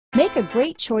Make a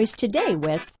great choice today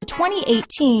with the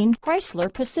 2018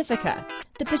 Chrysler Pacifica.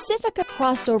 The Pacifica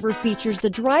crossover features the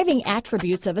driving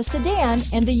attributes of a sedan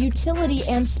and the utility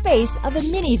and space of a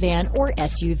minivan or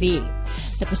SUV.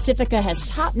 The Pacifica has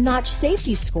top-notch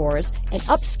safety scores, an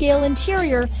upscale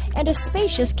interior, and a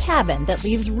spacious cabin that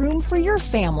leaves room for your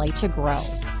family to grow.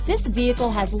 This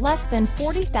vehicle has less than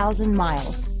 40,000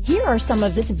 miles. Here are some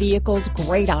of this vehicle's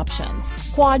great options: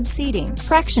 quad seating,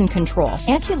 traction control,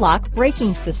 anti-lock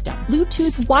braking system,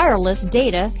 Bluetooth wireless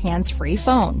data, hands-free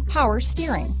phone, power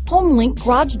steering, HomeLink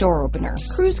garage door opener,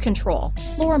 cruise control,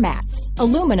 floor mats,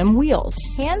 aluminum wheels,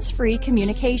 hands-free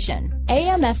communication,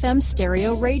 AM/FM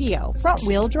stereo radio,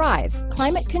 front-wheel drive,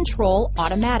 climate control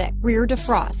automatic, rear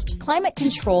defrost, climate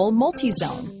control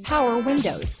multi-zone, power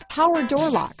windows, power door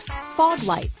locks, fog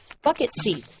lights, bucket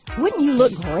seats. Wouldn't you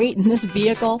look great in this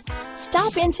vehicle?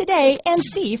 Stop in today and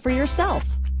see for yourself.